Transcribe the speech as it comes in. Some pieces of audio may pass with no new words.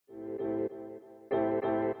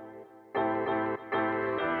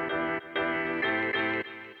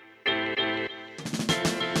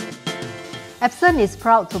Epson is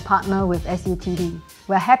proud to partner with SUTD.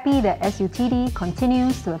 We're happy that SUTD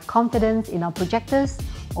continues to have confidence in our projectors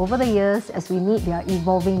over the years as we meet their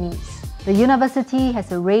evolving needs. The university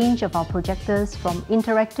has a range of our projectors from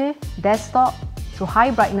interactive, desktop, to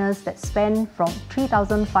high brightness that span from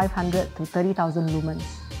 3,500 to 30,000 lumens.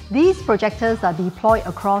 These projectors are deployed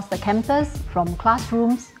across the campus from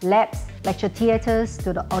classrooms, labs, lecture theatres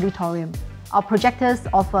to the auditorium. Our projectors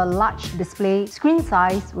offer a large display screen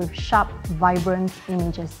size with sharp, vibrant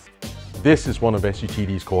images. This is one of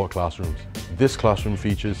SUTD's cohort classrooms. This classroom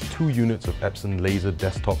features 2 units of Epson laser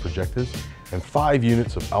desktop projectors and 5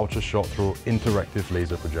 units of ultra short throw interactive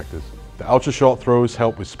laser projectors. The ultra short throws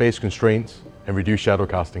help with space constraints and reduce shadow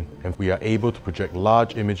casting, and we are able to project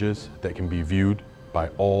large images that can be viewed by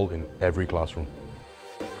all in every classroom.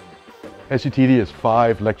 SUTD has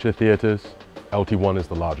 5 lecture theatres. LT1 is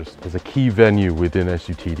the largest. As a key venue within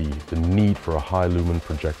SUTD, the need for a high lumen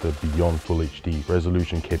projector beyond Full HD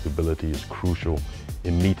resolution capability is crucial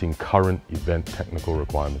in meeting current event technical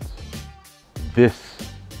requirements. This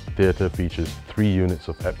theatre features 3 units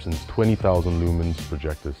of Epson's 20,000 lumens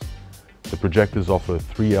projectors. The projectors offer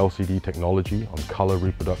 3 LCD technology on colour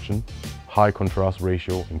reproduction, high contrast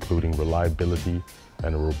ratio including reliability,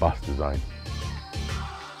 and a robust design.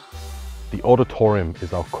 The auditorium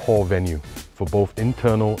is our core venue for both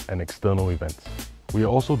internal and external events. We are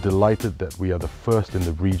also delighted that we are the first in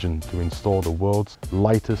the region to install the world's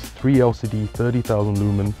lightest 3 LCD 30,000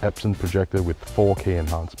 lumen Epson projector with 4K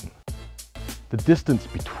enhancement. The distance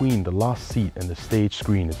between the last seat and the stage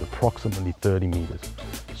screen is approximately 30 meters,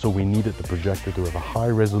 so we needed the projector to have a high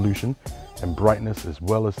resolution and brightness as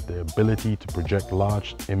well as the ability to project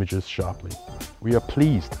large images sharply. We are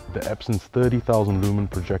pleased that Epson's 30,000 lumen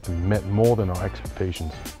projector met more than our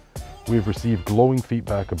expectations. We have received glowing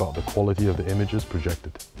feedback about the quality of the images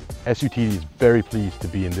projected. SUTD is very pleased to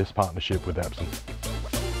be in this partnership with Epson.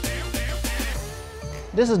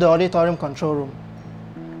 This is the auditorium control room.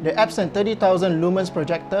 The Epson 30,000 lumens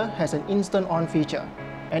projector has an instant on feature,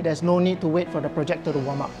 and there's no need to wait for the projector to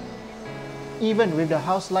warm up. Even with the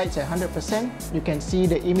house lights at 100%, you can see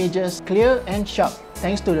the images clear and sharp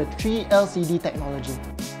thanks to the 3 LCD technology.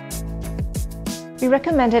 We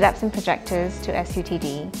recommended Epson projectors to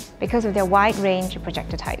SUTD because of their wide range of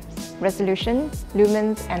projector types, resolution,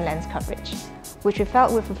 lumens and lens coverage, which we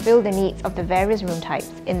felt would fulfill the needs of the various room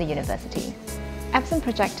types in the university. Epson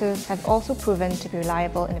projectors have also proven to be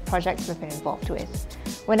reliable in the projects we've been involved with.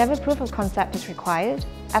 Whenever proof of concept is required,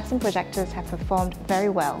 Epson projectors have performed very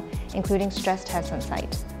well, including stress tests on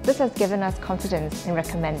site. This has given us confidence in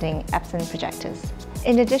recommending Epson projectors.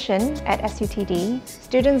 In addition, at SUTD,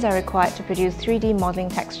 students are required to produce 3D modeling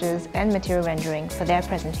textures and material rendering for their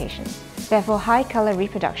presentations. Therefore, high color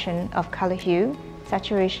reproduction of color hue,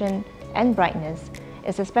 saturation, and brightness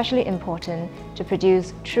is especially important to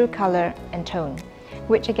produce true color and tone,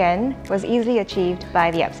 which again was easily achieved by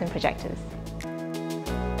the Epson projectors.